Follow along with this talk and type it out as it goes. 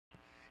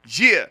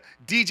Yeah,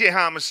 DJ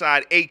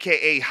Homicide,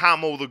 a.k.a.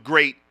 Homo the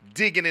Great,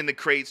 digging in the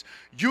crates,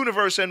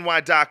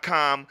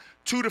 universeny.com,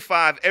 2 to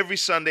 5 every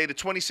Sunday, the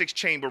 26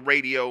 Chamber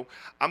Radio.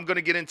 I'm going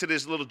to get into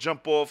this little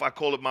jump off. I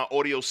call it my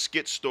audio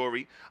skit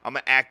story. I'm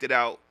going to act it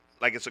out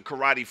like it's a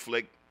karate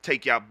flick,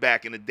 take y'all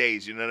back in the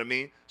days, you know what I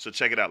mean? So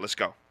check it out. Let's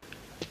go.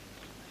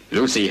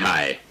 Lucy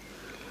High,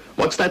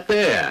 what's that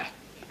there?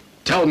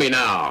 Tell me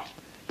now.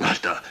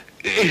 Master,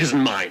 it isn't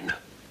mine.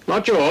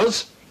 Not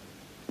yours?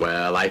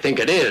 Well, I think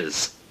it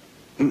is.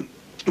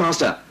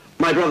 Master,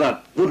 my brother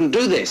wouldn't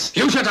do this.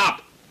 You shut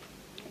up!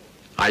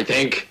 I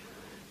think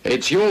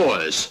it's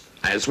yours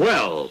as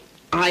well.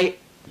 I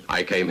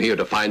came here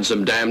to find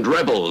some damned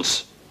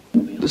rebels.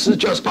 This is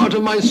just part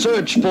of my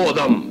search for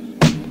them.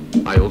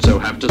 I also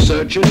have to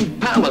search in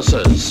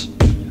palaces.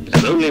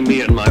 And only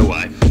me and my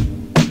wife.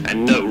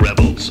 And no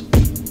rebels.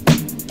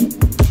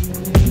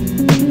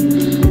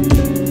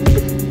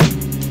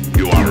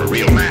 You are a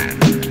real man.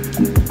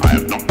 I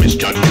have not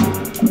misjudged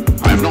you.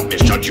 I have not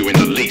misjudged you in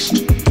the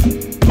least.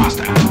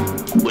 Master,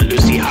 Will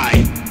Lucy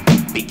High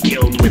be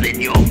killed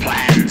within your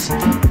plans?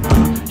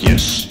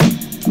 yes,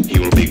 he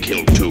will be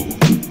killed too.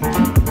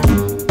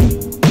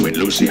 When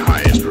Lucy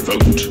High is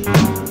provoked,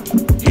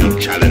 he'll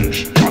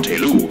challenge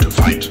Chotelu to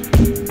fight.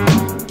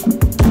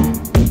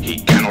 He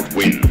cannot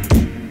win.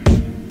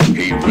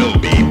 He will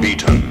be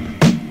beaten.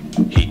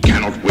 He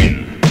cannot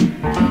win.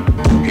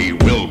 He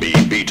will be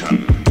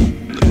beaten.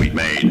 That we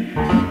made.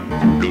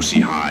 Lucy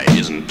High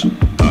isn't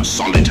a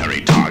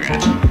solitary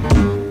target.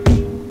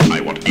 I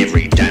want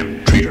every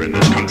damn traitor in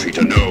this country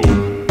to know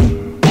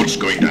what's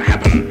going to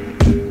happen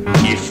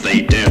if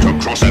they dare to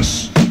cross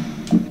us.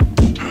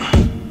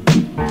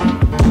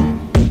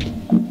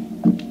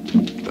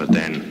 But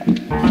then,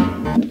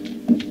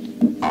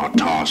 our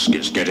task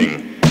is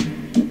getting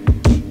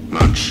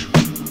much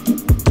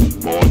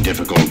more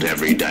difficult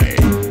every day.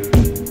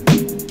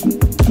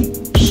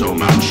 So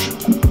much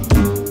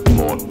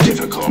more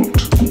difficult.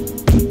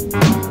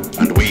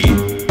 And we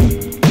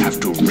have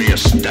to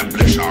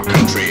re-establish our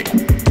country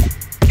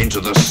into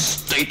the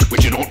state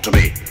which it ought to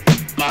be.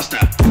 Master,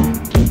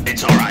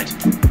 it's all right.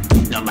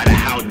 No matter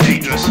how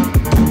dangerous,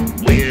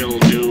 we'll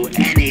do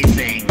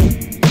anything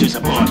to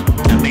support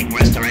the Ming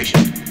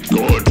restoration.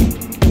 Good.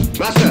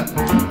 Master,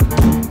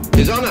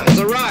 His Honor has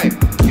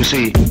arrived. You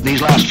see,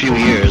 these last few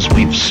years,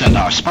 we've sent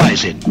our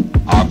spies in,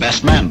 our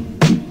best men,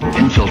 to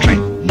infiltrate.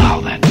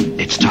 Now then,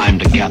 it's time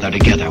to gather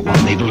together what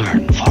they've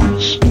learned for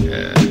us.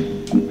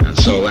 And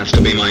so that's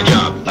to be my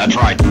job. That's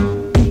right.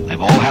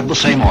 They've all had the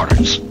same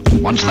orders.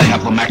 Once they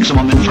have the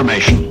maximum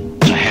information,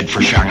 to head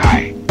for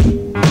Shanghai.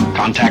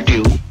 Contact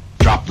you,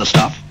 drop the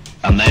stuff,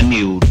 and then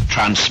you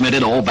transmit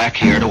it all back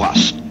here to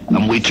us.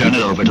 And we turn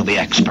it over to the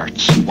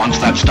experts. Once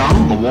that's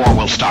done, the war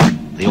will start.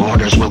 The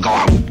orders will go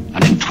out.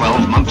 And in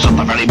 12 months at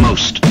the very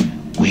most,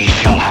 we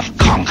shall have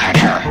conquered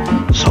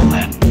her. So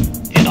then,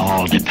 it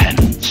all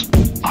depends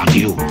on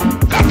you.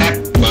 Got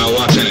that? Well,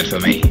 what's in it for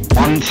me?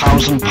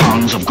 1,000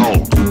 pounds of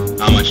gold.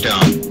 How much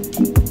down?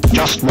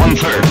 Just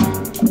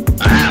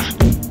 1/3. A half.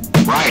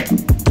 Right.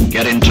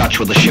 Get in touch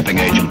with the shipping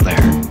agent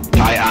there,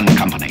 Tai'an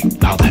Company.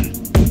 Now then,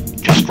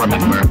 just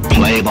remember,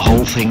 play the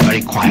whole thing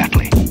very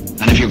quietly.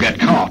 And if you get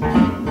caught,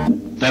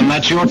 then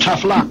that's your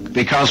tough luck,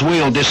 because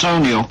we'll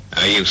disown you.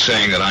 Are you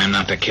saying that I'm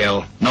not to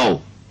kill?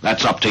 No,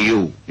 that's up to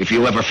you. If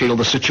you ever feel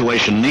the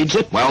situation needs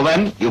it, well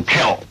then, you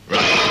kill.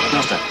 Right.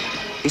 Master,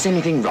 is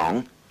anything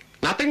wrong?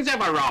 Nothing's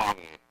ever wrong.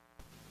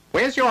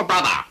 Where's your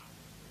brother?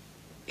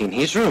 In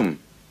his room.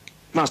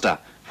 Master,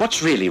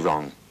 what's really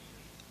wrong?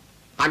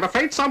 I'm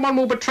afraid someone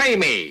will betray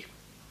me.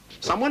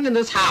 Someone in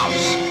this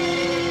house.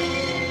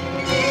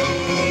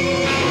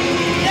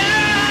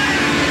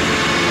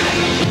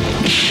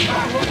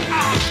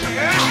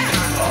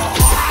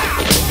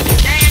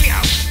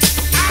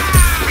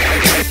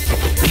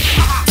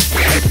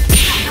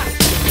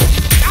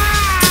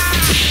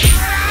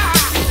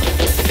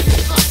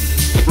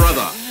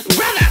 Brother,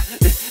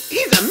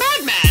 He's a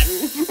madman.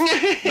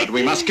 but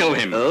we must kill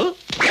him.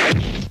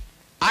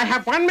 I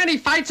have won many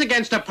fights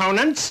against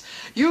opponents.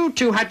 You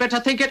two had better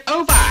think it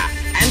over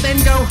and then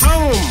go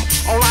home,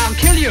 or I'll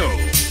kill you.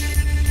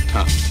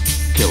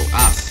 Kill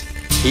us.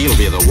 He'll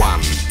be the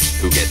one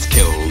who gets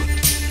killed.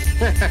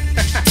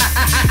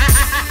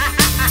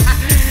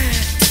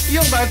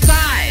 You'll both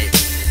die.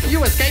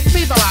 You escaped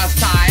me the last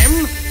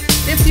time.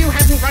 If you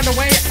hadn't run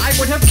away, I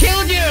would have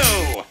killed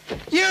you.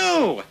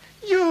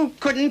 You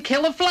couldn't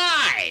kill a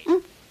fly.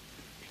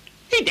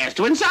 He dares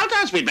to insult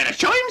us. We'd better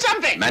show him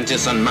something.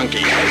 Mantis and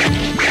monkey.